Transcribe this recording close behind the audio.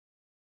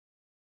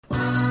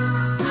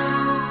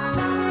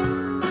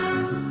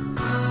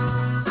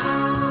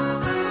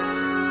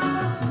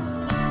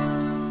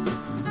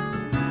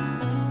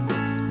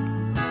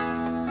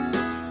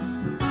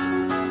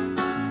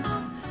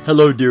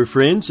Hello, dear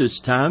friends.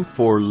 It's time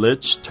for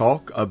Let's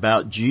Talk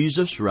About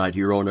Jesus right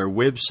here on our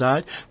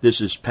website.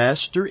 This is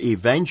Pastor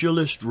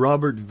Evangelist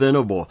Robert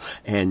Venable,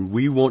 and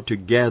we want to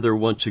gather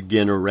once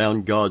again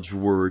around God's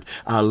Word.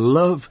 I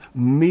love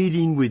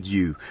meeting with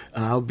you.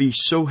 I'll be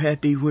so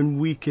happy when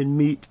we can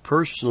meet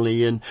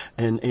personally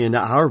in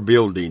our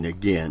building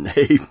again.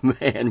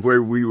 Amen,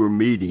 where we were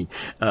meeting.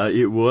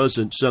 It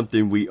wasn't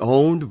something we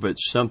owned, but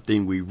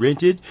something we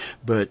rented,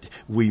 but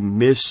we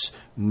miss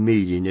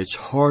meeting. It's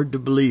hard to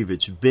believe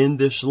it's been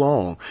this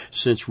long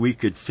since we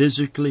could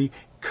physically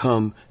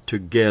come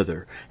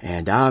together,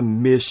 and I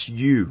miss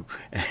you,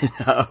 and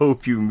I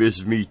hope you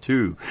miss me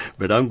too.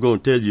 But I'm going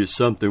to tell you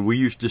something. We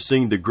used to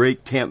sing the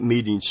great camp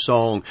meeting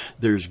song,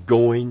 "There's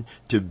going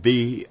to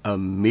be a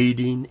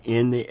meeting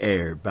in the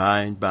air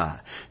by and by."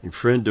 And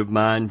friend of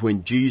mine,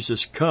 when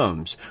Jesus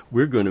comes,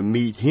 we're going to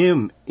meet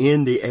Him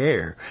in the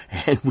air,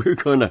 and we're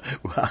going to,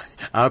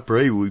 I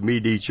pray we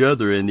meet each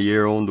other in the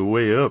air on the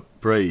way up.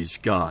 Praise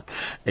God.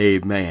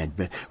 Amen.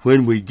 But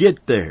when we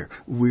get there,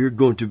 we're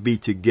going to be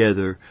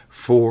together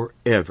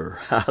forever.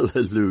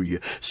 Hallelujah.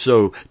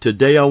 So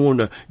today I want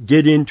to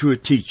get into a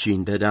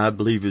teaching that I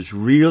believe is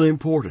real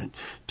important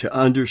to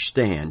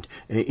understand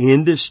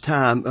in this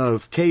time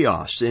of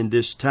chaos, in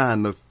this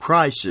time of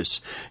crisis,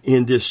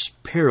 in this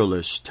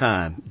perilous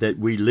time that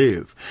we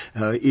live.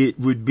 It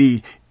would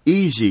be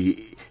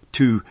easy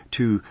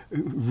to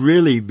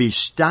really be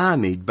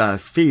stymied by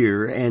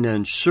fear and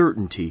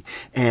uncertainty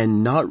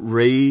and not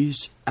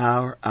raise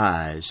our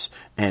eyes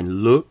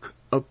and look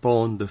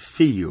upon the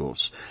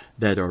fields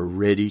that are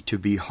ready to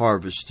be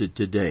harvested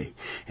today.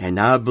 And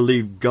I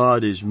believe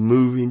God is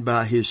moving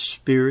by His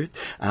Spirit.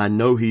 I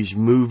know He's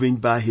moving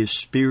by His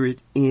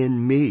Spirit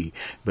in me.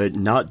 But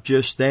not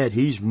just that,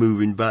 He's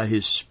moving by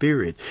His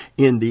Spirit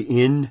in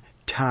the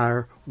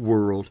entire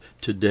world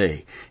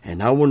today.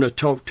 And I want to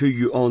talk to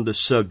you on the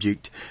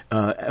subject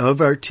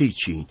of our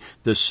teaching,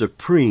 the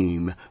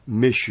supreme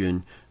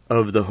mission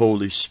of the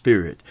Holy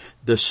Spirit.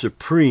 The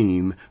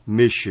supreme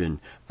mission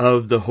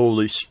of the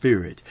Holy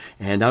Spirit.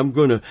 And I'm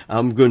going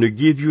to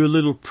give you a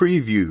little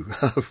preview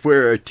of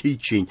where our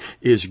teaching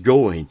is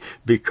going,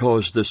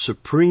 because the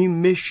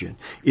supreme mission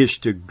is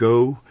to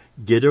go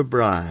get a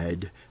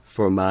bride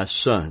for my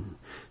son.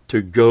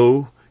 To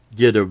go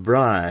get a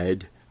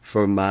bride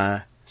for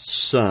my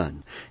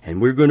son.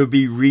 And we're going to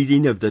be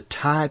reading of the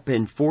type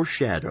and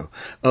foreshadow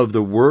of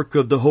the work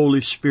of the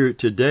Holy Spirit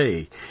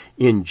today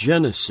in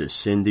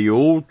Genesis, in the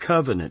Old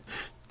Covenant,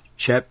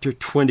 chapter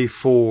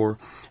 24,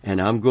 and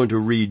I'm going to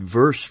read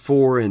verse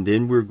 4, and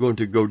then we're going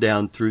to go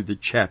down through the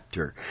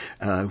chapter,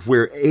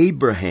 where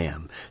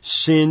Abraham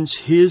sends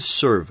his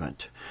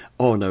servant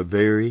on a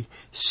very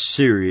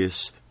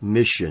serious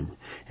mission.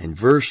 And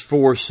verse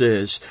 4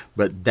 says,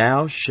 "But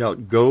thou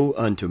shalt go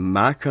unto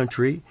my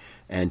country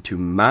and to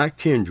my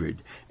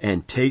kindred,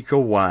 and take a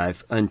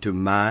wife unto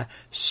my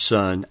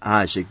son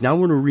Isaac." Now I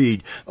want to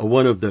read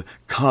one of the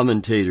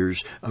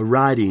commentators'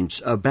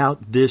 writings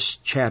about this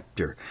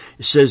chapter.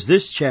 It says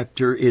this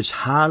chapter is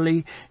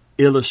highly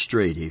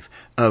illustrative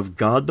of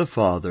God the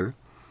Father,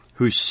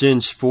 who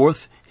sends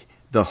forth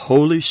the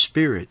Holy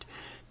Spirit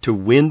to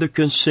win the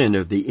consent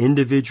of the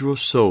individual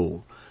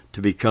soul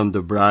to become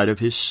the bride of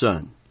His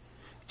Son.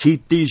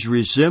 Keep these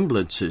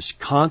resemblances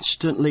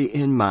constantly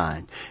in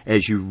mind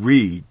as you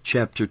read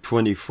chapter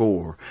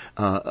 24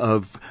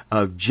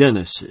 of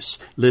Genesis.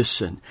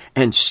 Listen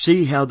and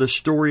see how the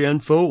story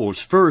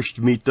unfolds. First,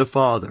 meet the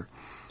Father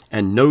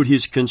and note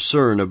His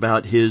concern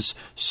about His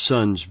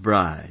Son's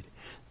bride.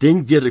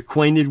 Then get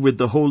acquainted with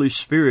the Holy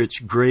Spirit's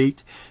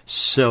great,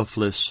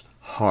 selfless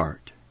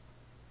heart,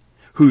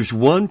 whose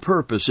one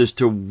purpose is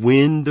to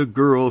win the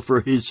girl for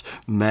His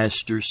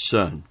Master's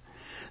Son.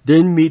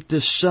 Then meet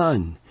the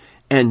Son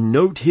and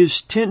note His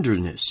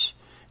tenderness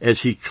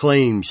as He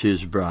claims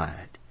His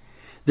bride.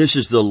 This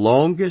is the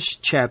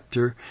longest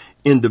chapter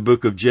in the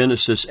book of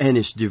Genesis, and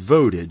it's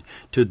devoted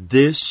to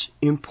this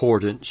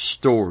important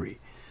story.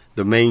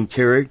 The main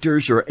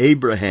characters are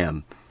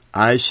Abraham,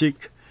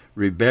 Isaac,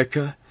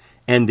 Rebekah,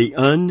 and the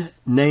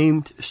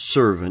unnamed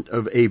servant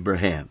of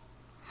Abraham.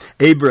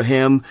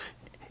 Abraham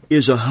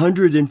is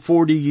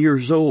 140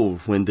 years old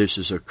when this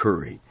is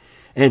occurring,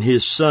 and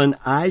his son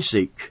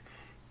Isaac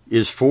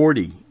is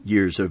 40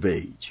 years of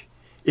age.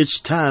 It's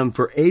time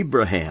for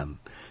Abraham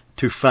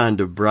to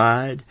find a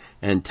bride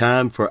and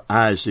time for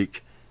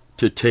Isaac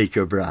to take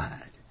a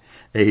bride.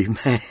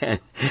 Amen.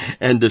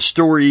 And the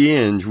story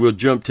ends. We'll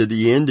jump to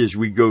the end as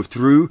we go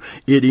through.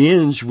 It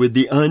ends with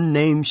the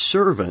unnamed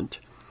servant,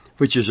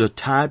 which is a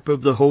type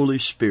of the Holy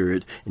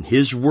Spirit and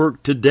His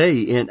work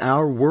today in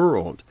our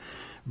world,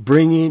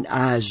 bringing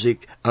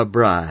Isaac a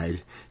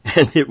bride.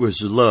 And it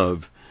was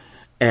love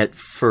at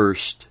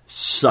first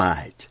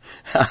sight.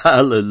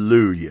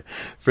 Hallelujah.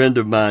 Friend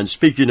of mine,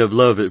 speaking of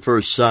love at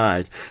first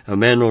sight, a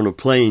man on a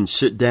plane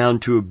sit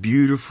down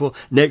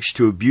next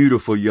to a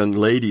beautiful young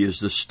lady as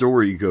the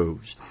story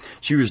goes.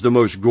 She was the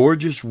most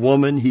gorgeous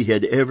woman he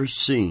had ever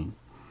seen.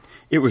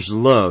 It was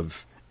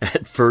love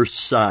at first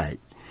sight.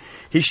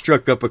 He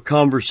struck up a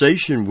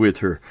conversation with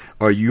her.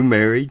 "Are you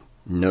married?"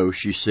 No,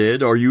 she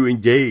said. Are you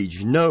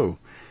engaged? No.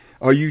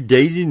 Are you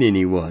dating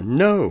anyone?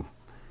 No.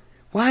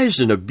 Why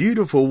isn't a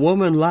beautiful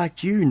woman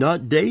like you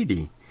not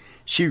dating?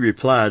 She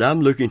replied,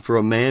 I'm looking for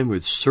a man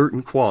with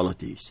certain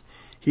qualities.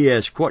 He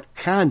asked, what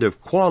kind of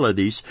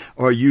qualities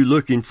are you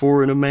looking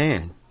for in a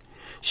man?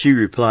 She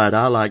replied,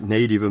 I like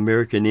Native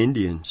American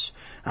Indians.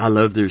 I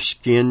love their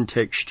skin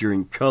texture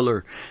and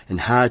color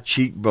and high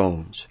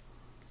cheekbones.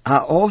 I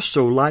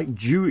also like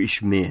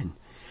Jewish men.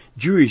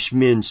 Jewish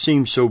men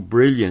seem so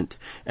brilliant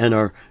and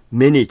are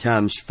many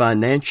times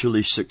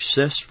financially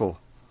successful.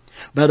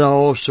 But I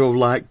also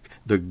like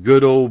the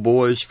good old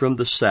boys from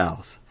the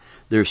South,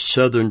 their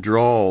southern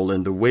drawl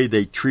and the way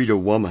they treat a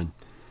woman.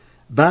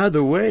 By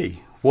the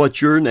way,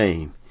 what's your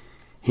name?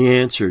 He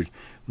answered,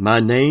 my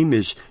name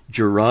is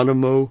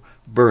Geronimo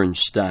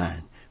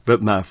Bernstein,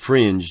 but my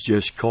friends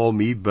just call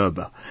me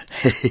Bubba.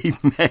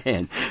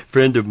 Amen.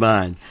 Friend of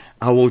mine,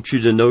 I want you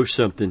to know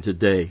something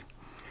today.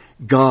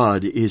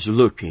 God is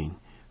looking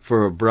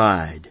for a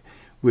bride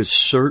with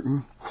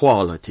certain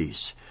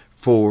qualities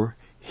for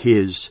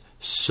His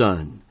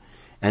Son.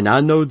 And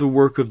I know the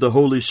work of the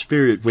Holy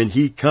Spirit. When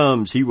He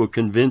comes, He will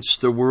convince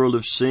the world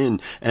of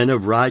sin and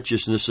of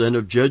righteousness and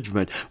of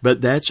judgment.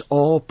 But that's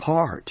all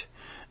part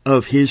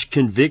of His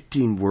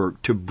convicting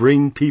work to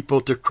bring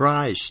people to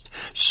Christ,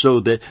 so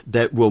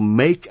that will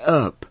make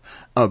up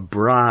a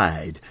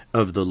bride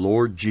of the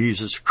Lord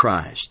Jesus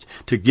Christ,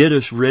 to get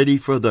us ready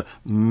for the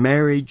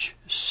marriage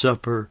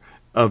supper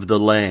of the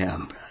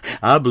Lamb.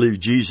 I believe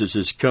Jesus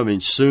is coming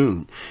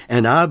soon,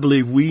 and I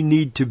believe we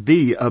need to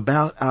be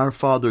about our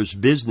Father's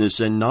business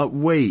and not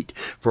wait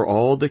for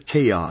all the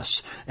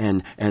chaos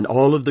and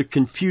all of the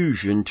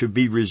confusion to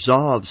be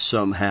resolved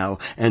somehow,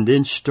 and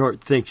then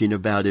start thinking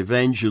about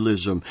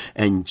evangelism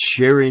and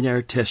sharing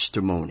our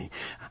testimony.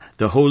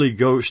 The Holy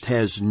Ghost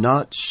has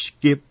not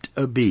skipped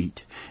a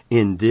beat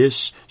in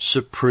this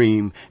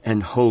supreme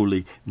and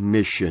holy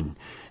mission.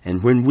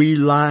 And when we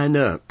line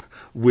up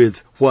with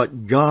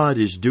what God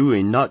is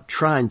doing, not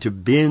trying to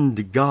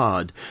bend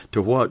God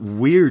to what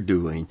we're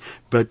doing,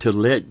 but to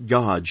let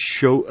God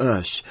show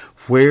us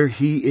where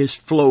He is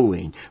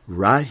flowing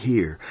right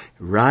here,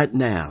 right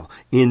now,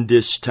 in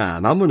this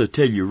time. I'm going to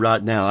tell you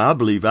right now, I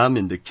believe I'm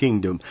in the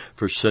kingdom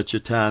for such a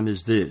time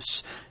as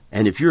this.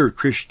 And if you're a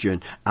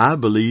Christian, I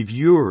believe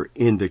you're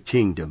in the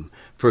kingdom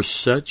for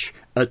such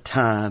a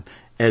time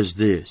as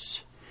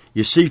this.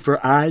 You see,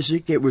 for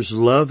Isaac, it was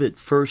love at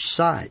first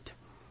sight.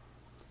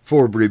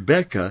 For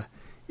Rebekah,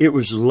 it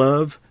was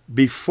love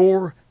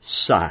before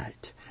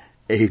sight.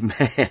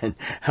 Amen.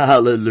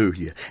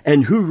 Hallelujah.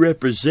 And who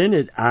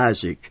represented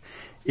Isaac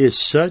is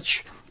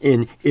such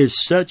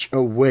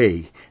a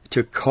way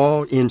to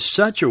cause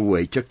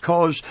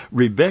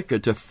Rebekah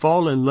to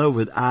fall in love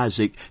with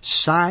Isaac,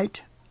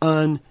 sight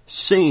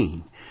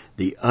unseen,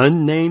 the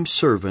unnamed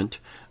servant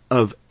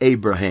of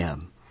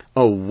Abraham,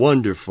 a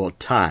wonderful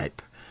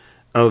type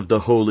of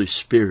the Holy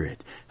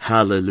Spirit.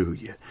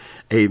 Hallelujah.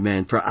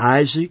 Amen. For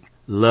Isaac,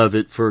 love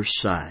at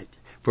first sight.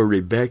 For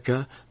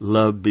Rebekah,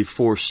 love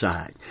before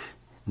sight.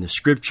 And the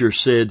Scripture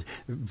said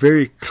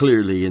very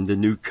clearly in the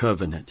New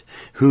Covenant,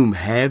 whom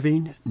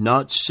having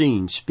not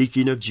seen,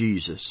 speaking of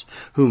Jesus,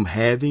 whom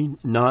having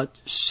not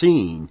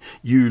seen,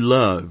 you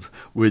love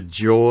with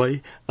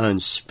joy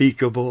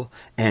unspeakable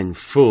and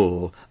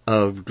full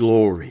of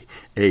glory.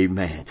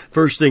 Amen.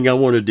 First thing I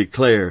want to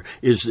declare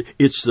is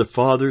it's the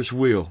Father's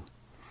will,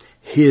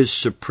 His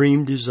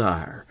supreme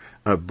desire,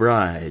 a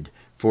bride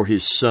for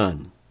His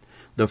Son.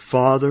 The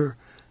Father's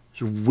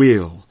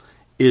will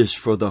is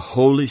for the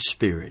Holy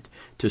Spirit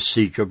to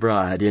seek a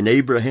bride. In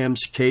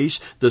Abraham's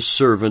case, the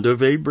servant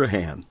of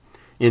Abraham.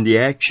 In the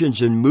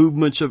actions and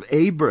movements of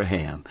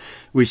Abraham,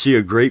 we see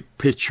a great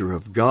picture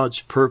of God's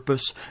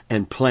purpose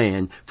and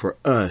plan for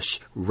us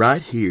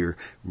right here,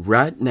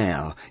 right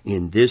now,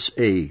 in this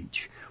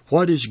age.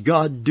 What is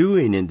God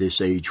doing in this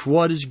age?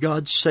 What is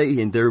God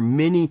saying? There are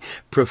many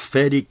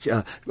prophetic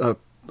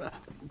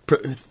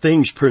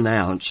things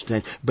pronounced,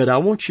 but I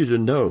want you to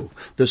know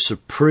the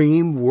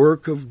supreme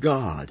work of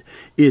God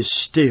is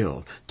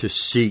still to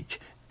seek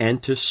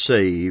and to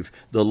save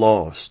the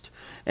lost,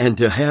 and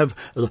to have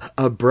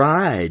a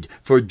bride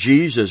for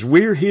Jesus.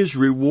 We're His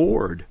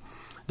reward.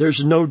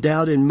 There's no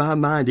doubt in my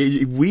mind.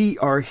 We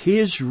are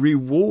His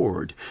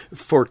reward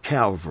for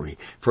Calvary,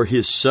 for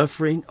His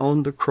suffering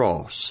on the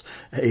cross.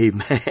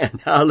 Amen.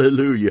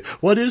 Hallelujah.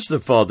 What is the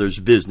Father's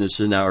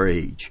business in our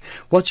age?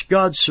 What's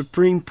God's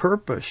supreme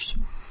purpose?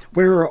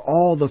 Where are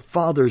all the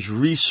Father's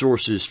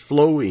resources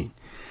flowing?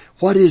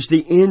 What is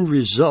the end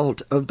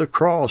result of the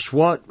cross?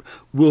 What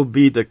will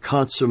be the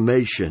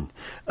consummation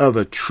of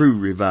a true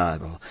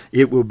revival?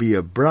 It will be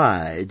a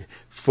bride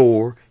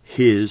for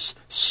His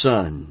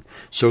Son.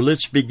 So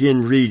let's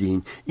begin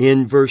reading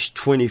in verse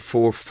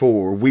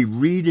 24:4. We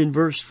read in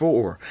verse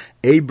 4,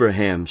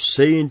 Abraham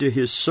saying to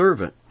his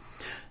servant,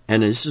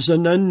 and this is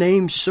an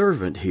unnamed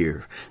servant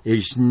here.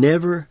 He's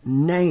never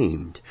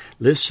named.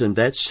 Listen,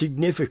 that's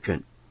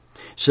significant.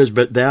 Says,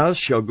 but thou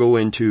shalt go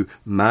into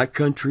my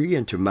country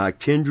and to my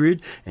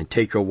kindred, and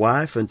take a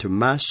wife unto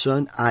my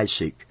son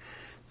Isaac.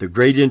 The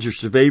great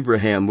interest of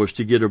Abraham was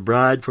to get a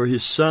bride for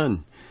his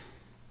son.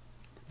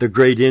 The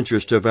great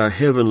interest of our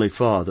Heavenly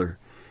Father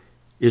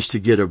is to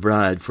get a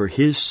bride for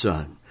His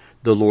Son,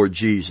 the Lord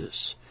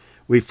Jesus.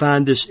 We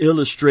find this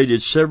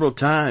illustrated several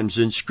times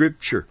in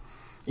Scripture.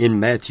 In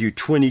Matthew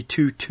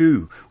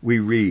 22:2 we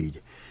read,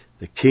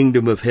 "The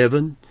kingdom of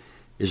heaven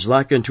is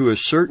like unto a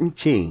certain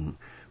king,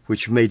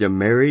 which made a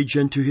marriage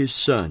unto his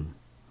son."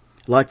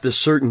 Like the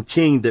certain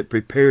king that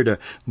prepared a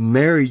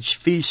marriage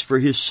feast for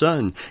his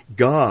son,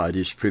 God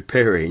is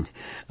preparing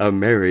a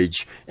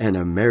marriage and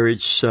a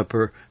marriage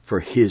supper for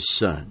His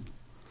Son.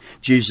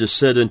 Jesus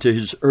said unto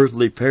His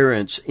earthly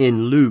parents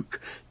in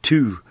Luke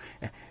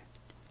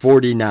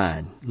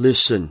 2:49,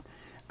 "Listen,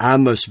 I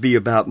must be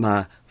about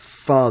my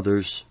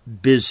Father's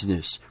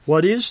business."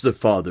 What is the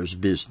Father's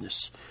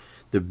business?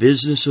 The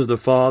business of the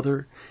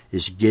Father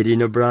is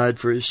getting a bride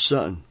for His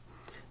Son.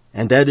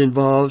 And that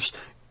involves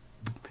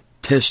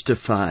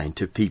testifying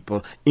to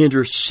people,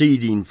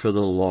 interceding for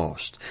the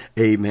lost.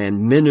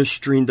 Amen.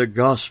 Ministering the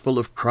gospel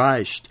of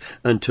Christ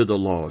unto the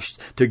lost,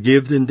 to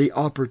give them the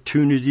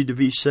opportunity to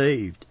be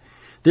saved.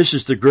 This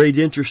is the great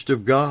interest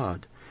of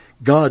God.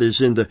 God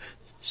is in the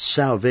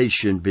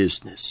salvation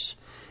business.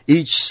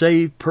 Each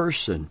saved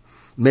person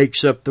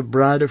makes up the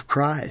bride of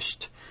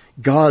Christ.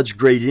 God's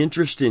great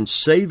interest in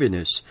saving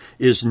us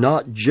is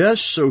not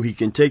just so He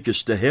can take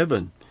us to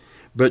heaven,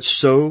 but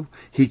so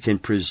He can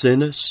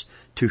present us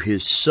to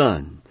His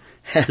Son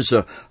as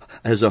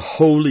a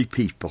holy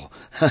people.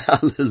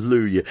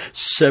 Hallelujah.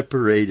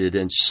 Separated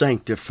and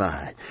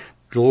sanctified.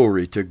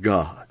 Glory to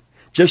God.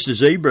 Just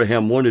as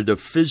Abraham wanted a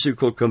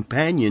physical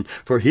companion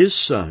for his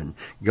son,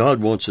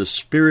 God wants a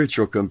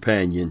spiritual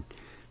companion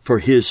for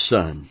His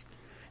Son.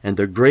 And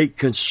the great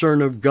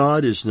concern of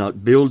God is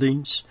not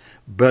buildings,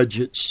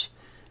 budgets,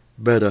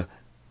 but a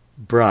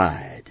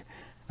bride,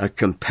 a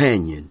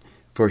companion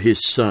for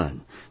His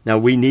Son. Now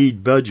we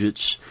need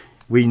budgets,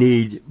 we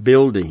need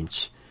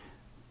buildings,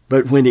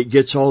 but when it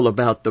gets all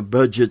about the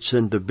budgets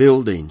and the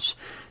buildings,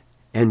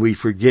 and we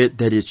forget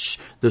that it's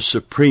the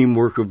supreme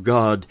work of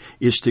God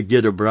is to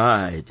get a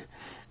bride.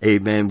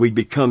 Amen. We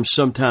become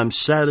sometimes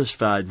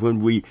satisfied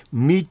when we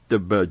meet the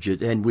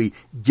budget and we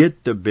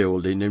get the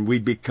building, and we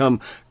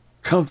become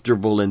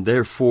comfortable and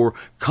therefore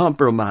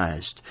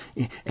compromised,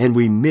 and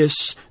we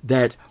miss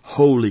that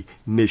holy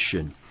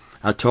mission.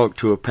 I talked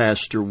to a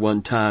pastor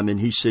one time, and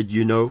he said,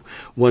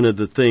 one of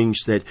the things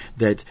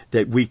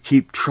that we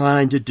keep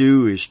trying to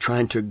do is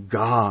trying to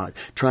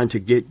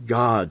get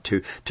God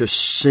to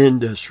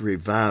send us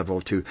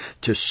revival, to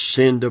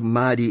send a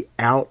mighty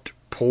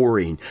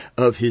outpouring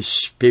of His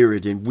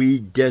Spirit, and we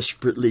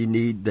desperately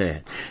need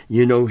that.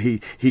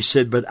 He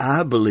said, but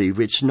I believe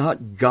it's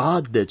not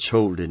God that's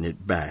holding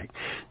it back.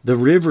 The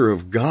river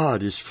of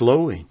God is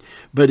flowing,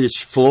 but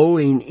it's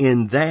flowing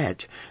in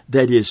that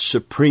is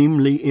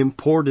supremely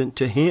important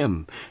to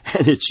Him.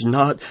 And it's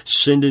not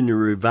sending a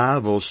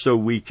revival so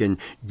we can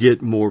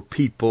get more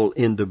people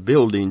in the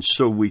building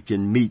so we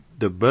can meet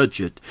the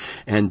budget.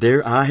 And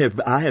there I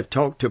have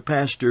talked to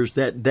pastors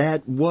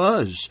that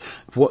was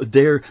what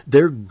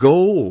their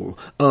goal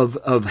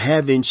of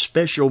having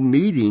special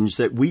meetings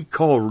that we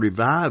call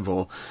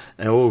revival.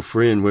 Oh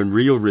friend, when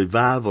real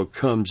revival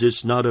comes,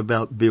 it's not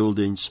about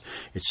buildings.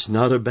 It's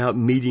not about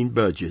meeting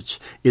budgets.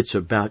 It's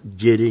about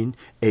getting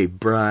a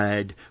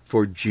bride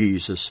for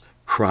Jesus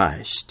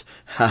Christ.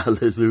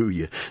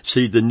 Hallelujah.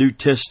 See, the New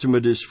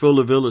Testament is full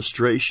of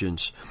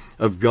illustrations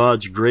of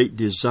God's great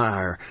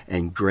desire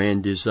and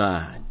grand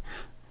design.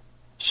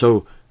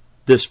 So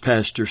this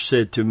pastor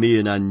said to me,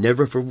 and I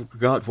never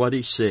forgot what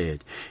he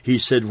said. He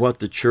said what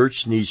the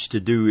church needs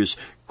to do is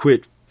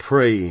quit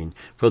praying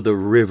for the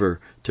river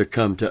to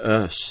come to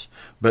us,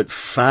 but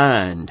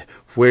find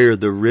where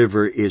the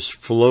river is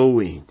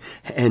flowing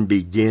and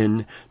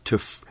begin to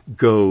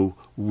go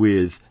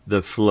with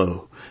the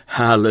flow.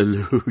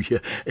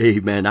 Hallelujah.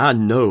 Amen. I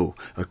know,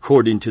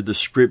 according to the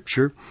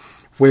Scripture,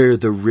 where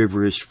the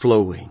river is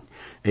flowing.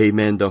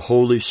 Amen. The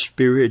Holy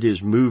Spirit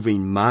is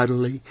moving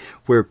mightily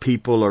where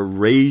people are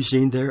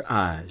raising their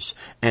eyes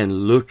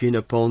and looking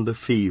upon the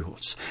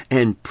fields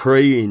and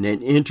praying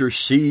and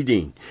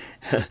interceding,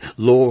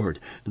 Lord,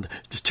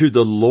 to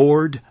the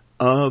Lord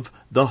of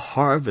the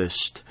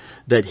harvest,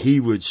 that He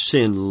would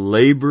send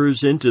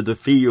laborers into the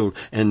field,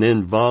 and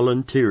then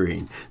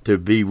volunteering to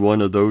be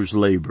one of those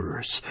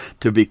laborers.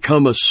 To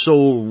become a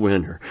soul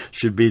winner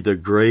should be the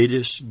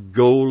greatest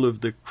goal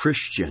of the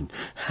Christian.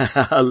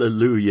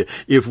 Hallelujah.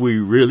 If we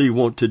really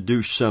want to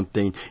do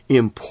something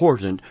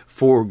important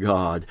for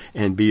God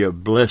and be a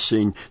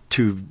blessing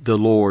to the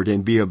Lord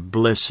and be a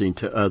blessing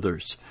to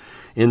others.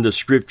 In the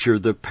Scripture,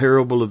 the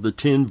parable of the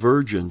 10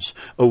 virgins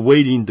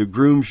awaiting the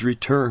groom's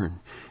return.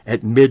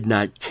 At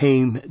midnight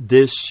came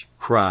this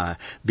cry,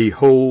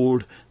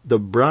 "Behold, the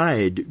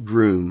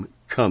bridegroom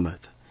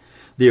cometh."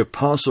 The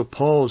Apostle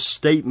Paul's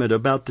statement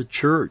about the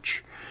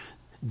church,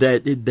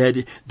 that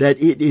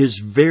it is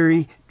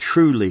very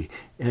truly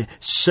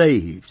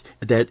saved,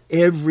 that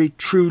every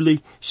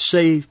truly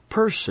saved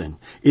person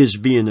is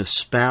being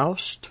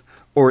espoused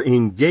or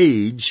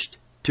engaged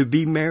to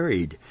be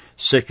married.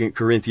 2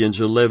 Corinthians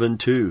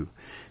 11:2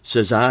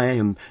 says, I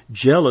am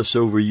jealous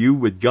over you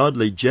with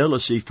godly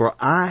jealousy, for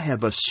I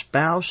have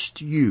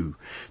espoused you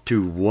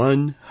to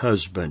one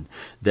husband,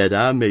 that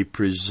I may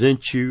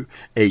present you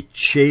a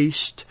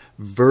chaste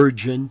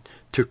virgin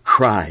to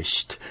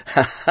Christ.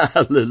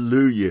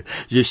 Hallelujah.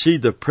 You see,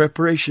 the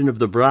preparation of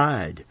the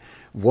bride,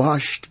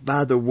 washed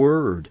by the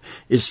Word,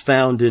 is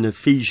found in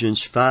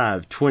Ephesians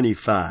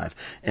 5:25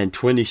 and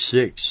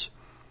 26.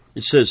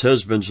 It says,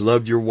 husbands,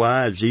 love your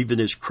wives, even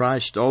as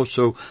Christ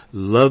also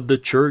loved the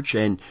church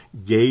and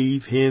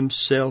gave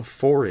himself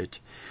for it,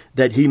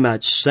 that he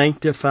might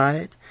sanctify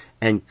it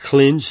and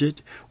cleanse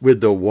it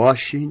with the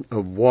washing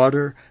of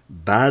water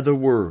by the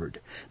word,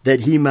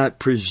 that he might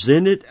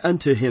present it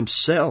unto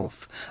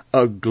himself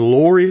a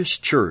glorious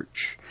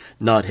church,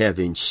 not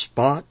having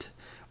spot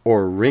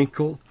or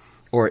wrinkle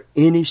or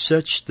any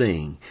such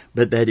thing,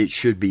 but that it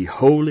should be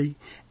holy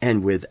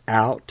and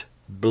without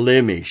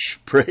blemish.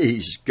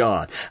 Praise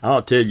God.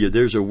 I'll tell you,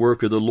 there's a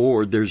work of the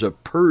Lord. There's a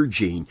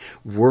purging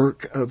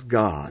work of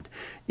God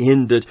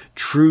in the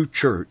true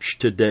church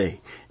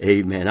today.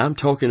 Amen. I'm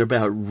talking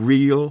about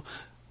real,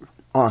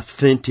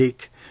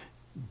 authentic,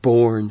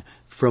 born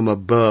from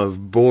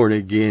above, born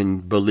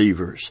again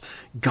believers.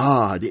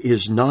 God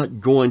is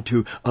not going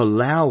to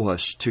allow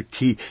us to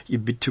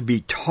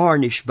be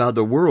tarnished by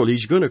the world.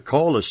 He's going to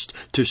call us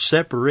to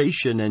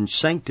separation and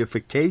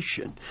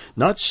sanctification.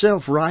 Not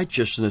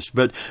self-righteousness,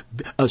 but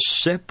a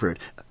separate,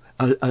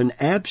 an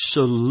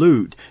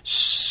absolute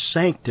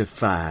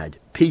sanctified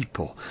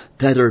people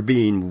that are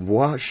being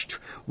washed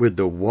with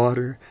the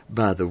water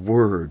by the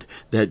word,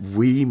 that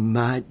we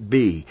might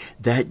be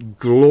that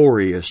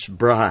glorious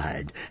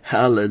bride,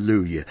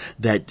 hallelujah,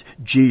 that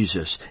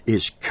Jesus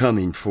is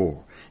coming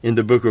for. In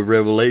the book of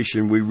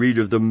Revelation, we read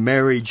of the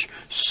marriage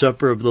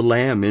supper of the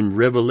Lamb in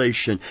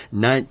Revelation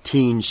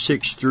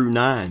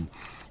 19:6-9.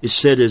 It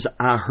said, as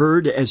I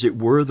heard as it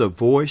were the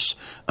voice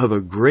of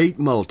a great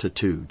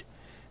multitude,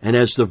 and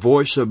as the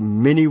voice of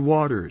many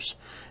waters,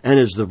 and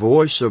as the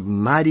voice of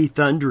mighty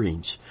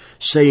thunderings,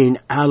 saying,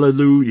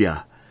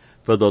 Alleluia,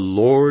 for the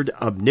Lord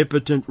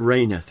omnipotent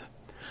reigneth.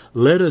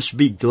 Let us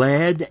be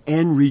glad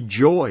and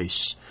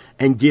rejoice,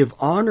 and give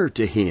honor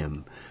to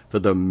him, for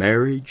the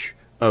marriage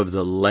of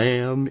the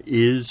Lamb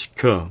is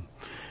come,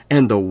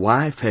 and the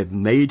wife hath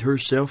made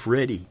herself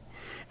ready.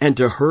 And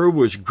to her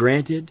was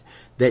granted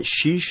that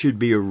she should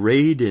be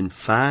arrayed in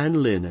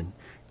fine linen,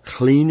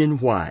 clean and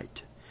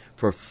white.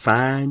 For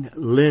fine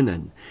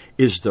linen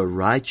is the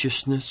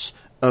righteousness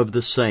of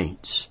the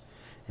saints.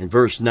 And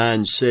verse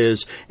 9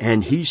 says,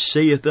 and he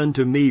saith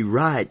unto me,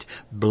 Right,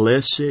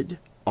 blessed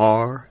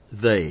are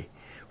they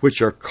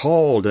which are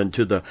called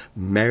unto the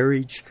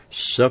marriage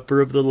supper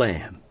of the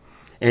Lamb.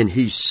 And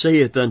he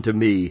saith unto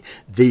me,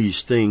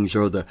 These things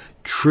are the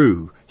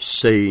true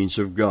sayings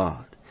of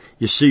God.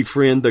 You see,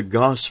 friend, the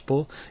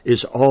gospel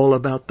is all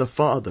about the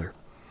Father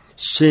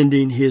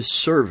sending his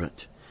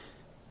servant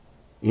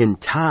in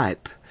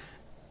type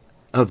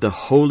of the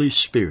Holy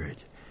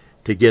Spirit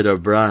to get a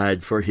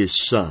bride for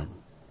his Son.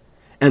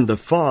 And the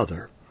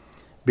Father,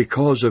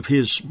 because of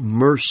his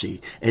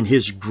mercy and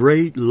his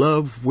great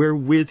love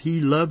wherewith he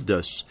loved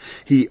us,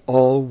 he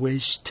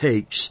always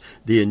takes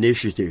the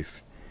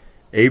initiative.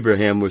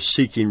 Abraham was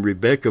seeking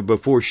Rebekah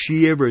before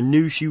she ever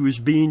knew she was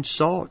being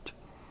sought.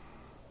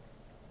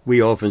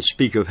 We often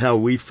speak of how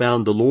we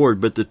found the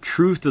Lord, but the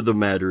truth of the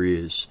matter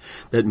is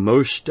that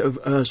most of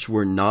us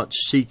were not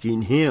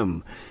seeking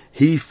him.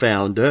 He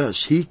found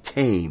us. He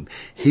came.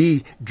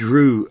 He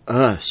drew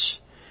us.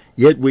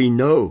 Yet we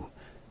know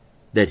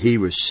that he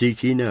was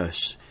seeking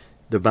us.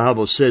 The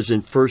Bible says in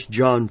 1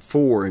 John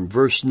 4 and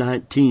verse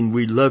 19,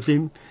 we love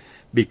him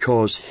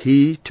because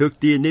he took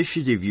the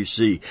initiative, you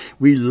see.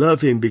 We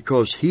love him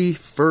because he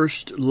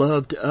first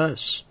loved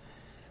us.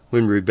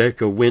 When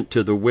Rebekah went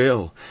to the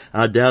well,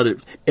 I doubt it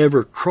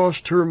ever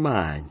crossed her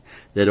mind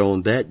that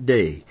on that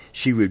day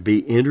she would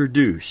be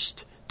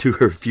introduced to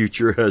her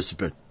future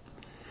husband.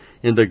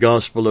 In the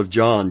Gospel of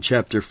John,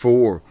 chapter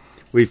 4,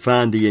 we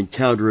find the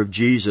encounter of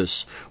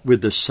Jesus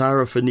with the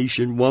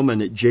Syrophoenician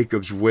woman at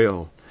Jacob's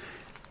well,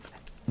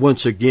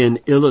 once again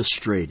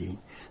illustrating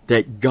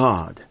that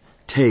God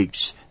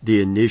takes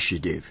the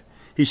initiative.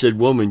 He said,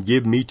 Woman,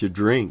 give me to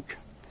drink.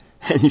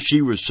 And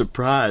she was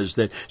surprised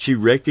that she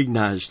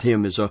recognized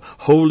him as a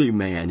holy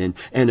man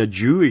and a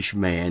Jewish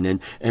man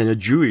and a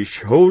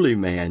Jewish holy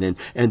man.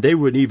 And they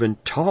would even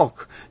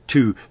talk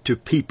to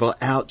people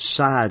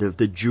outside of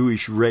the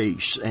Jewish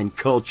race and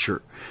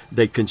culture.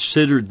 They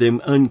considered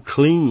them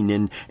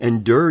unclean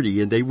and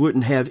dirty, and they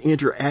wouldn't have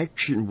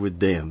interaction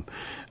with them.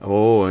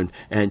 Oh,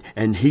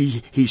 and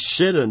he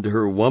said unto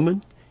her,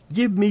 Woman,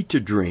 give me to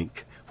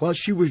drink. While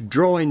she was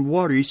drawing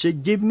water, he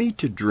said, Give me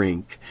to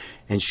drink.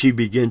 And she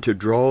began to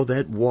draw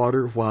that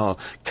water while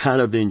kind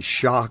of in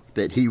shock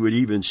that he would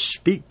even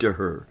speak to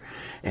her.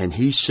 And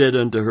he said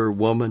unto her,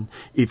 Woman,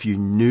 if you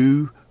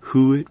knew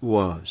who it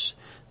was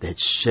that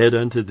said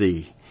unto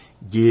thee,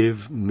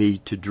 Give me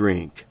to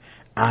drink,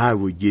 I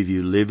would give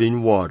you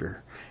living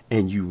water,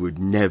 and you would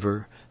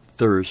never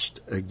thirst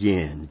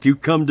again. If you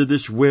come to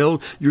this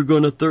well, you're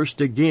going to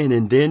thirst again.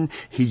 And then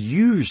he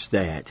used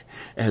that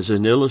as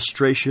an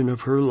illustration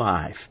of her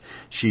life.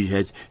 She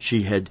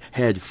had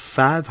had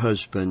 5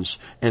 husbands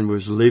and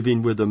was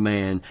living with a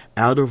man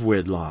out of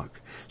wedlock.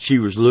 She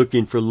was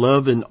looking for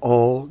love in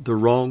all the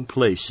wrong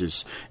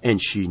places,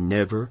 and she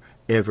never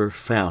ever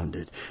found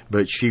it.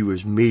 But she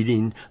was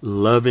meeting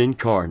love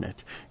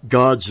incarnate,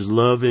 God's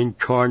love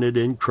incarnate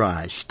in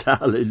Christ,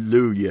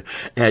 hallelujah,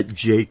 at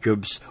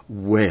Jacob's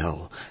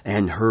well.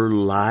 And her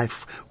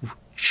life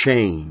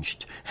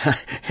changed.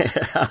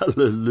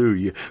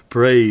 Hallelujah.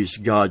 Praise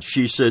God.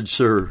 She said,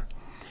 "Sir,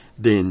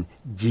 then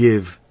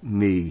give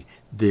me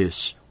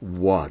this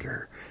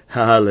water."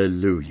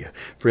 Hallelujah.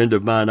 Friend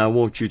of mine, I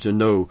want you to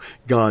know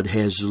God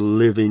has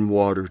living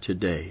water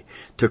today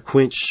to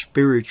quench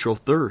spiritual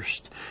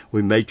thirst.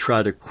 We may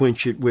try to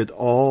quench it with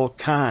all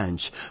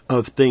kinds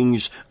of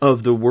things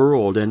of the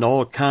world and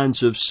all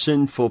kinds of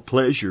sinful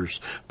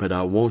pleasures, but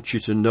I want you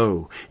to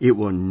know it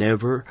will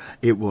never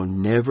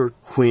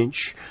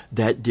quench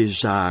that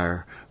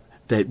desire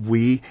that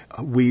we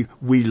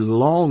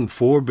long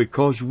for,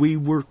 because we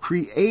were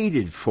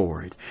created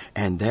for it,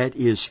 and that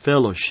is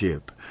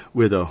fellowship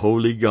with a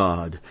holy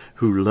God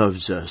who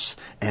loves us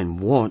and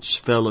wants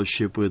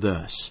fellowship with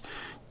us.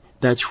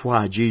 That's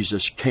why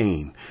Jesus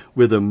came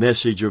with a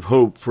message of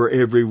hope for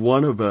every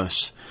one of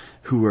us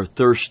who are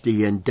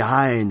thirsty and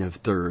dying of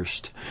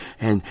thirst.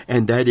 And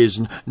that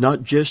is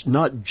not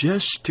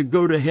just to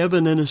go to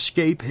heaven and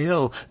escape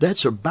hell.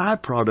 That's a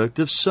byproduct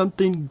of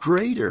something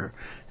greater.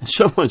 And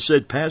someone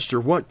said, "Pastor,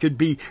 what could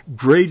be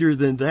greater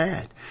than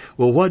that?"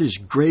 Well, what is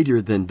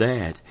greater than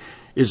that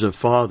is a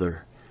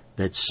Father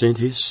that sent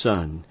His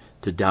Son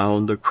to die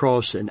on the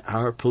cross in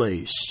our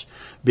place,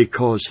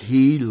 because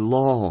He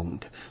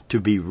longed to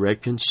be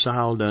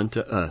reconciled unto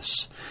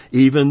us.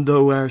 Even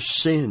though our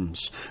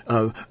sins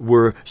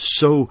were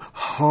so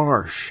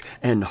harsh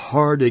and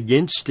hard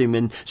against Him,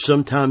 and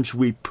sometimes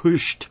we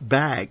pushed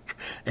back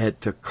at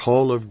the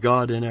call of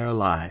God in our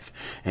life,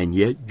 and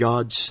yet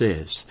God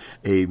says,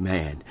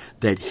 amen,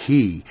 that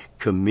He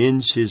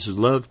commends His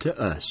love to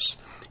us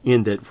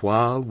in that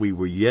while we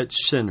were yet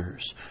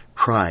sinners,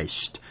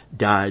 Christ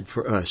died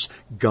for us.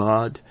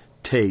 God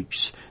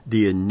takes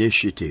the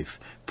initiative.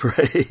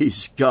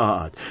 Praise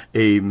God.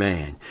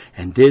 Amen.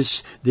 And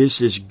this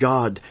is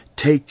God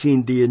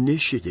taking the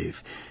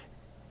initiative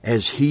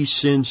as He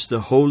sends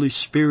the Holy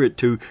Spirit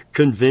to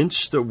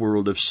convince the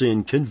world of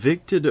sin,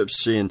 convicted of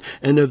sin,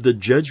 and of the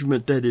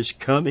judgment that is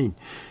coming.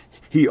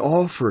 He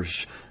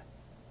offers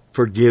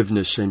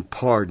forgiveness and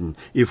pardon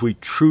if we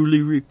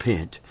truly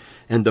repent.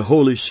 And the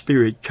Holy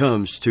Spirit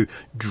comes to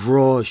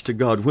draw us to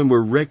God. When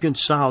we're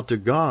reconciled to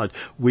God,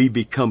 we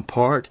become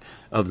part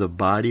of the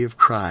body of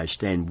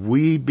Christ, and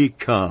we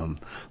become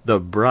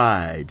the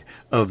bride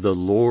of the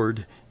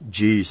Lord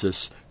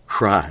Jesus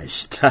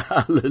Christ.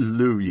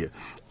 Hallelujah.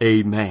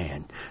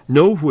 Amen.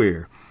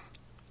 Nowhere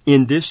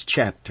in this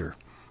chapter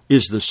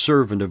is the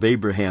servant of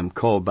Abraham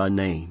called by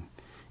name.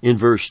 In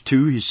verse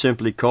 2, he's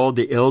simply called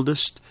the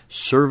eldest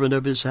servant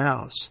of his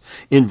house.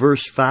 In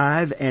verse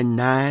 5 and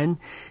 9,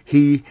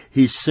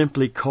 he's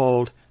simply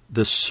called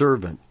the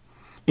servant.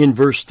 In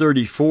verse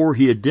 34,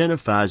 he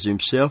identifies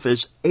himself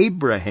as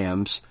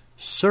Abraham's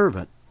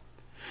servant.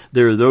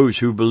 There are those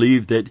who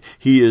believe that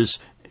he is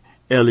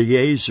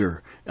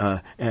Eliezer,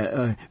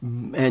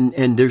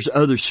 and there's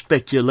other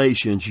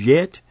speculations.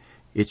 Yet,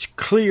 it's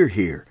clear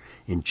here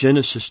in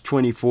Genesis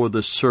 24,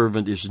 the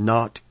servant is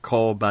not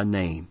called by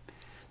name.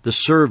 The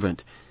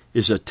servant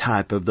is a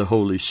type of the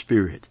Holy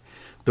Spirit,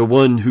 the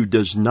one who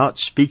does not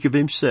speak of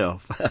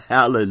himself,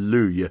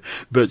 hallelujah,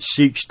 but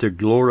seeks to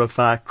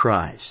glorify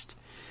Christ.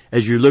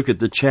 As you look at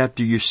the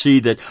chapter, you see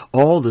that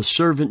all the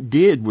servant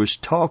did was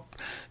talk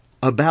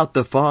about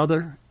the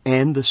Father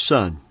and the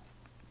Son.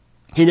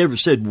 He never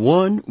said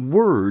one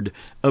word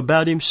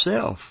about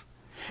himself.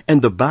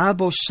 And the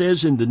Bible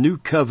says in the New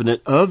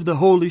Covenant of the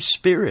Holy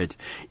Spirit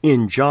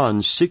in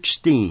John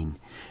 16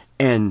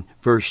 and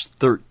verse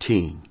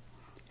 13,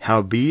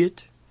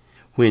 "Howbeit,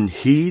 when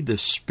He, the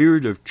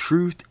Spirit of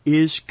truth,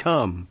 is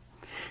come,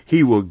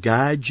 He will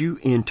guide you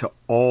into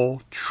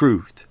all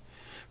truth.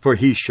 For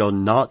He shall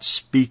not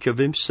speak of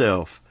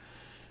Himself,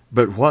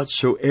 but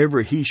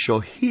whatsoever He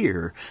shall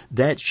hear,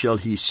 that shall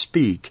He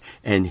speak,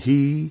 and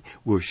He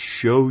will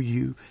show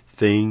you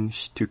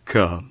things to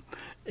come."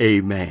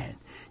 Amen.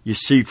 You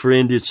see,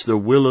 friend, it's the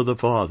will of the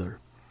Father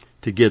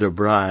to get a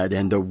bride,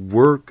 and the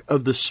work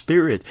of the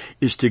Spirit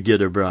is to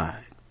get a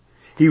bride.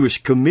 He was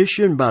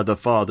commissioned by the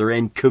Father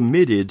and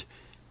committed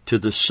to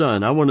the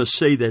Son. I want to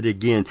say that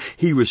again.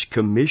 He was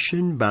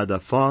commissioned by the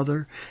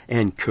Father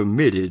and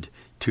committed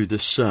to the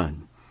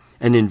Son.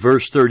 And in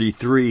verse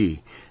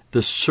 33,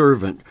 the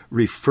servant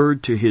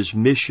referred to his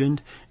mission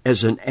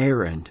as an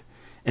errand.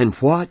 And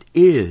what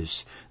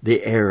is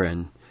the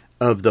errand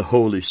of the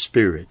Holy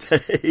Spirit?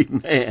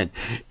 Amen.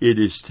 It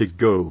is to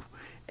go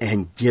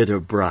and get a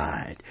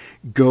bride.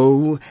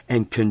 Go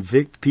and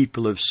convict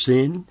people of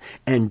sin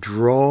and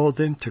draw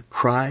them to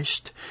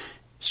Christ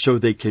so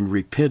they can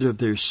repent of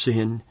their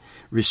sin,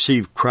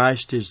 receive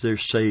Christ as their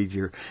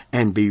Savior,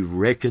 and be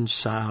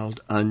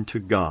reconciled unto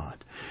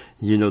God.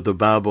 You know, the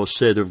Bible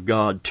said of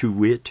God, to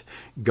wit,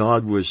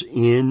 God was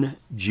in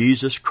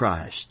Jesus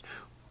Christ,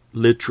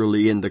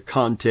 literally in the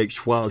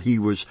context while he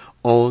was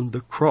on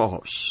the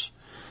cross,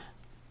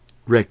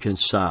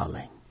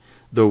 reconciling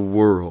the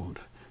world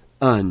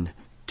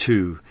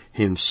unto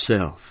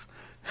himself.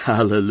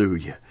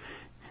 Hallelujah.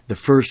 The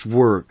first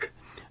work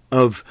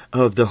of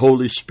the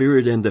Holy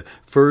Spirit, and the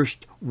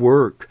first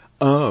work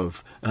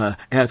of,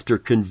 after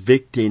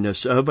convicting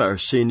us of our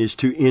sin, is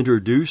to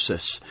introduce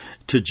us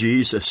to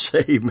Jesus.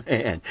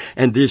 Amen.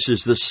 And this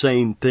is the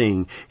same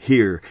thing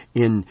here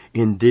in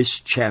this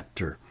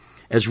chapter.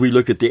 As we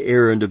look at the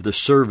errand of the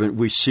servant,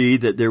 we see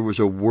that there was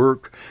a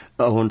work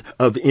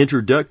of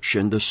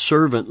introduction. The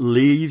servant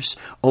leaves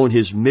on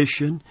his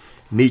mission,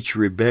 meets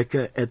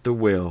Rebekah at the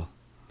well.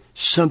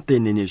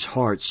 Something in his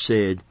heart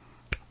said,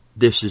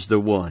 this is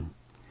the one.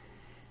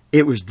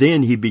 It was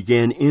then he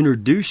began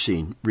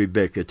introducing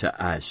Rebekah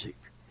to Isaac.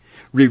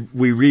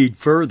 We read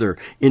further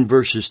in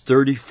verses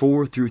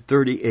 34 through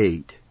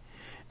 38.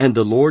 And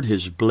the Lord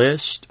has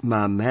blessed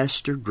my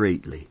master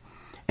greatly,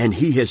 and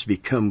he has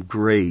become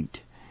great.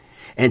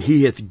 And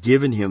he hath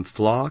given him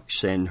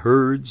flocks and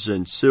herds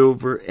and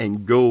silver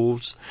and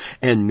golds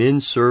and men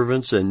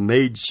servants and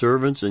maid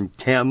servants and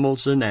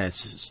camels and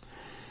asses.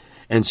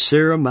 And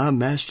Sarah my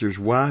master's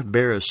wife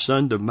bare a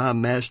son to my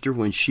master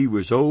when she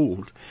was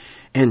old,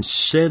 and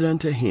said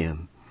unto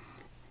him,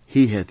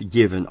 He hath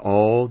given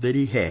all that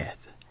he hath.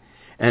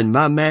 And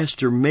my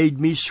master made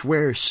me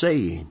swear,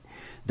 saying,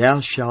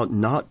 Thou shalt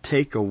not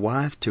take a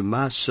wife to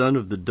my son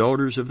of the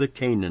daughters of the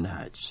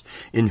Canaanites,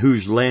 in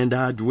whose land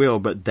I dwell,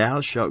 but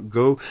thou shalt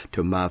go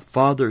to my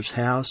father's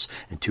house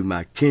and to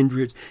my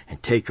kindred,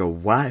 and take a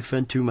wife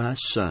unto my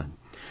son.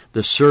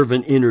 The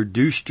servant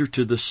introduced her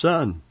to the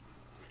son.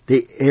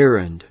 The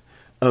errand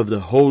of the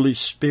Holy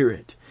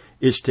Spirit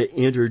is to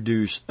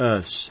introduce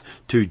us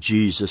to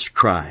Jesus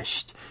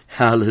Christ.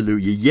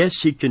 Hallelujah.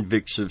 Yes, he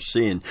convicts of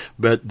sin,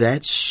 but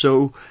that's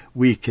so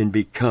we can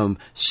become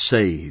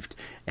saved,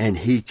 and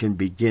he can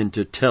begin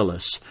to tell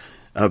us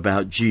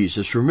about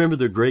Jesus. Remember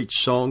the great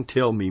song,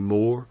 Tell Me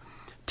More?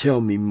 Tell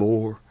me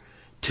more.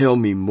 Tell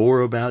me more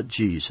about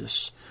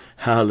Jesus.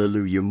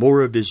 Hallelujah.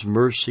 More of his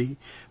mercy,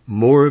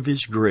 more of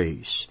his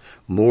grace,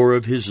 more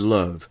of his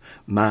love.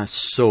 My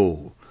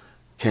soul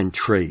can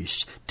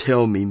trace.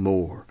 Tell me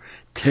more.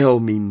 Tell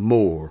me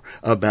more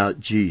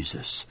about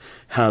Jesus.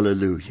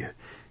 Hallelujah.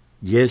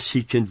 Yes,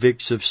 he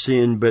convicts of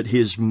sin, but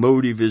his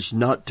motive is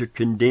not to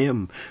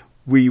condemn.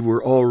 We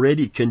were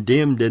already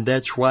condemned, and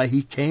that's why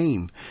he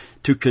came,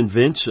 to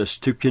convince us,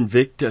 to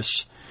convict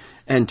us,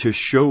 and to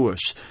show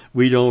us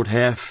we don't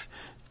have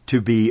to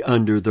be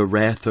under the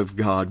wrath of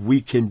God. We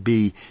can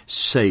be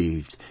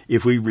saved.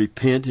 If we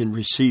repent and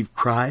receive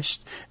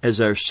Christ as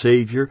our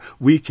Savior,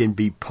 we can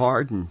be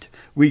pardoned.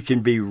 We can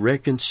be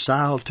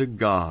reconciled to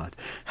God.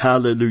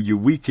 Hallelujah.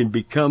 We can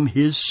become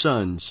his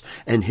sons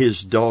and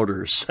his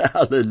daughters.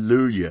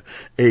 Hallelujah.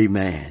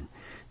 Amen.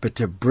 But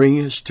to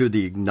bring us to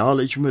the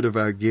acknowledgement of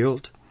our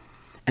guilt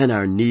and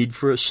our need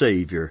for a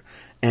Savior,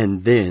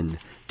 and then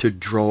to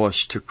draw us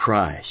to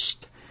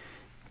Christ.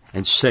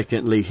 And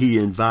secondly, he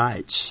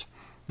invites.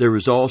 There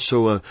was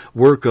also a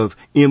work of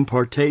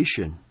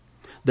impartation.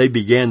 They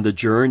began the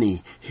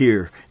journey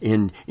here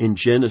in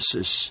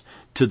Genesis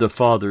to the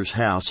father's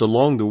house.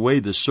 Along the way,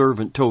 the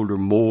servant told her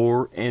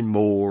more and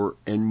more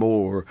and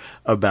more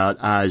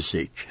about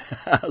Isaac.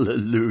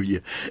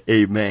 Hallelujah.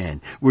 Amen.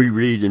 We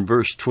read in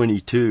verse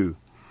 22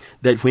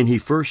 that when he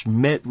first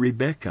met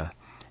Rebekah,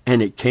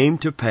 and it came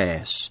to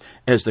pass,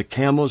 as the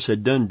camels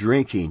had done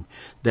drinking,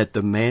 that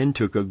the man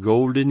took a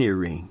golden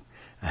earring,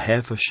 a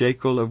half a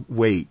shekel of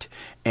weight,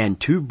 and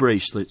 2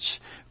 bracelets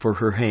for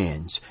her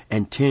hands,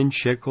 and 10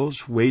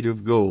 shekels weight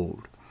of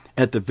gold.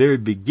 At the very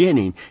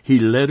beginning, he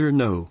let her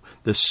know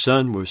the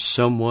son was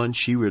someone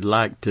she would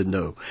like to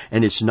know.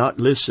 And it's not,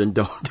 listen,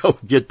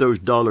 don't get those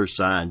dollar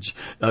signs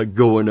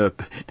going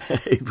up.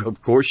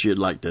 Of course you'd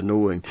like to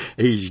know him.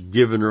 He's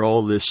given her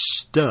all this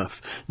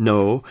stuff.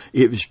 No,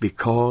 it was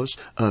because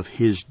of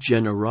his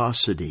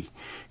generosity.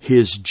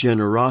 His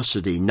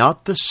generosity,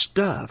 not the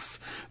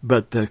stuff,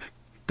 but the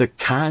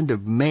kind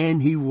of man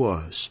he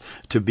was,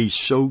 to be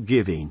so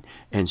giving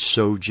and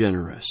so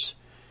generous.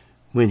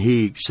 When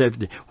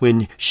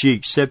she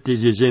accepted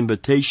his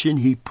invitation,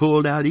 he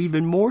pulled out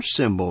even more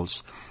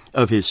symbols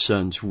of his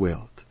son's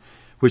wealth,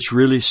 which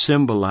really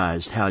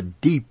symbolized how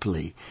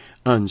deeply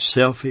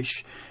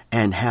unselfish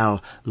and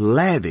how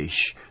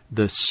lavish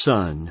the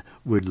son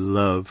would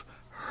love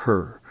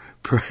her.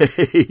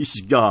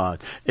 Praise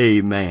God.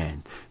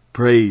 Amen.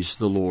 Praise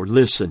the Lord.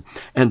 Listen,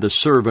 and the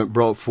servant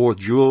brought forth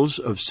jewels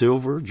of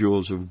silver,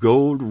 jewels of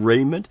gold,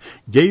 raiment,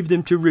 gave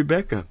them to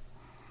Rebekah.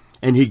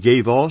 And he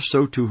gave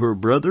also to her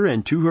brother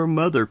and to her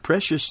mother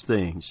precious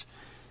things.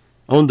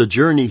 On the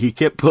journey, he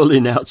kept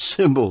pulling out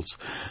symbols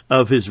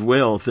of his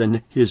wealth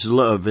and his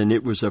love, and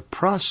it was a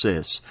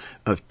process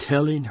of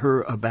telling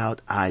her about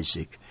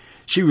Isaac.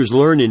 She was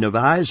learning of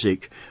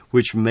Isaac,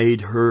 which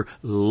made her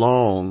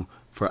long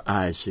for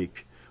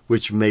Isaac,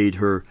 which made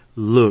her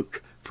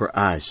look for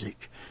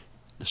Isaac.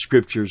 The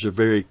scriptures are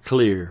very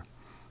clear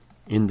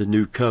in the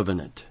new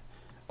covenant,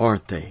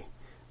 aren't they?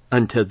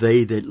 Unto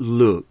they that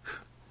look,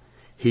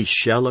 he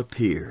shall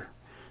appear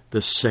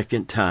the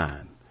second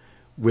time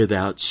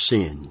without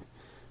sin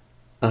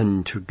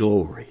unto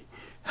glory.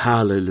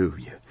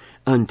 Hallelujah.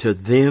 Unto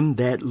them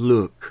that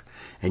look.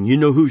 And you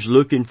know who's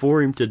looking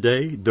for him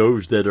today?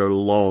 Those that are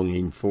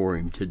longing for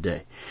him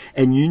today.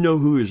 And you know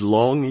who is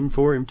longing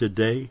for him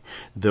today?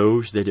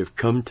 Those that have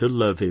come to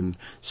love him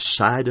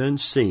sight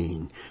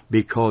unseen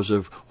because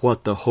of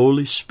what the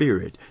Holy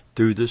Spirit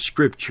through the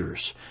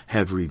scriptures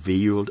have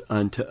revealed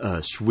unto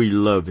us. We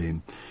love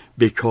him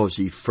because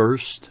he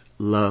first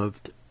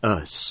loved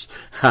us.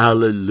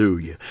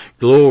 Hallelujah.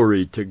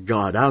 Glory to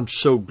God. I'm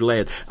so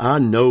glad. I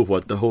know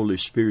what the Holy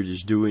Spirit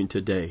is doing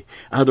today.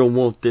 I don't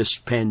want this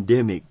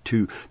pandemic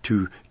to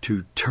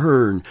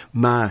turn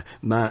my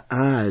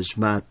eyes,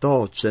 my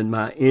thoughts, and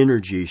my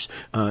energies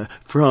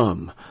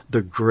from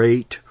the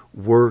great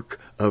work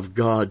of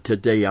God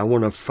today. I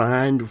want to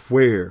find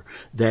where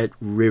that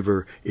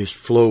river is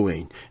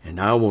flowing, and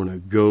I want to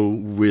go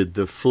with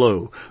the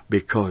flow,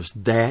 because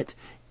that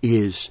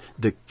is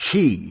the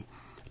key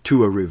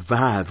to a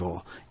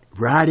revival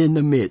right in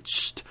the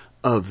midst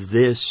of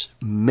this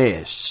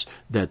mess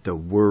that the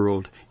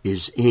world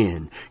is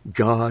in.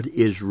 God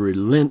is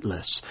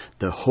relentless.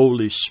 The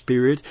Holy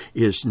Spirit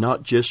is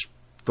not just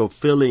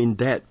fulfilling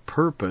that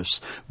purpose,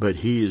 but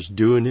he is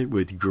doing it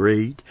with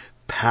great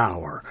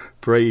power.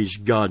 Praise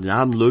God. And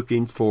I'm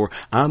looking for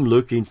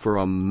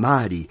a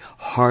mighty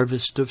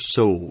harvest of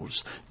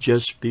souls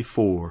just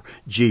before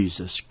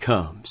Jesus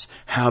comes.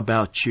 How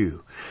about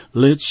you?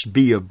 Let's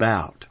be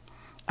about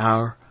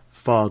our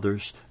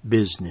Father's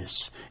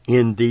business.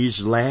 In these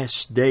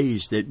last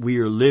days that we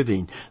are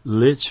living,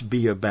 let's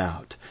be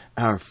about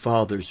our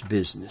Father's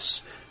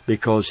business,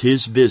 because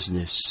his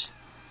business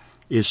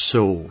is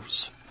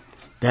souls.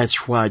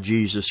 That's why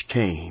Jesus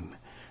came.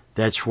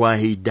 That's why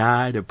he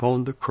died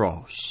upon the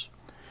cross.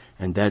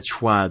 And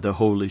that's why the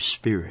Holy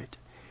Spirit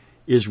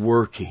is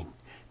working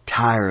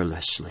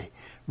tirelessly,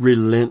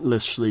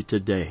 relentlessly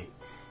today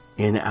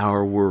in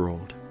our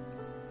world.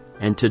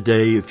 And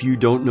today, if you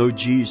don't know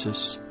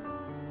Jesus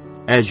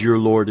as your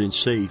Lord and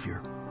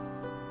Savior,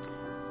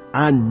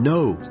 I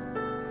know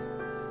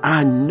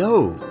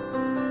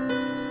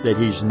that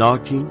he's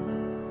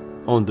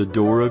knocking on the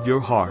door of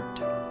your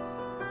heart.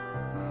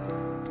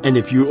 And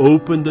if you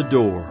open the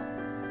door,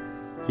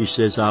 he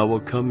says, I will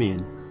come in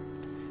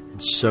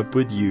and sup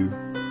with you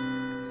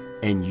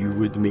and you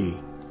with me.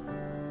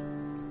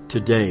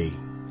 Today,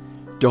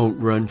 don't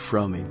run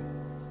from him.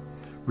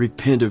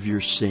 Repent of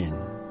your sin.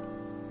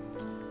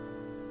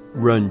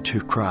 Run to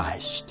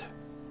Christ.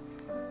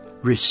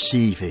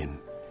 Receive him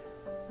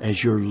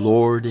as your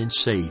Lord and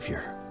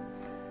Savior,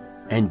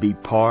 and be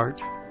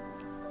part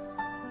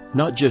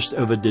not just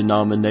of a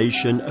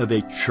denomination, of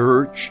a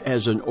church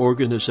as an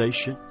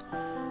organization,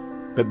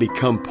 but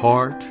become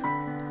part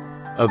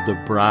of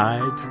the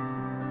bride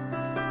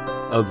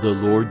of the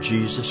Lord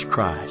Jesus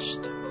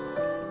Christ.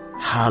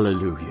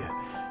 Hallelujah.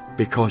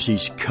 Because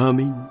he's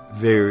coming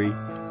very,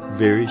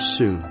 very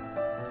soon.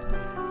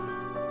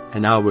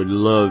 And I would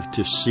love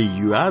to see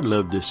you. I'd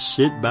love to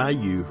sit by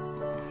you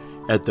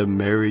at the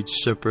marriage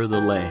supper of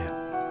the Lamb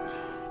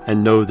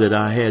and know that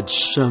I had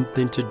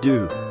something to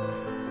do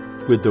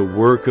with the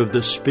work of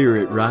the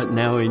Spirit right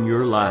now in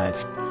your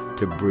life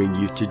to bring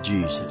you to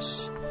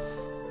Jesus.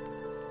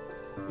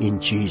 In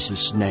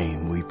Jesus'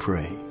 name we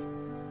pray.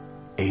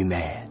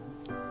 Amen.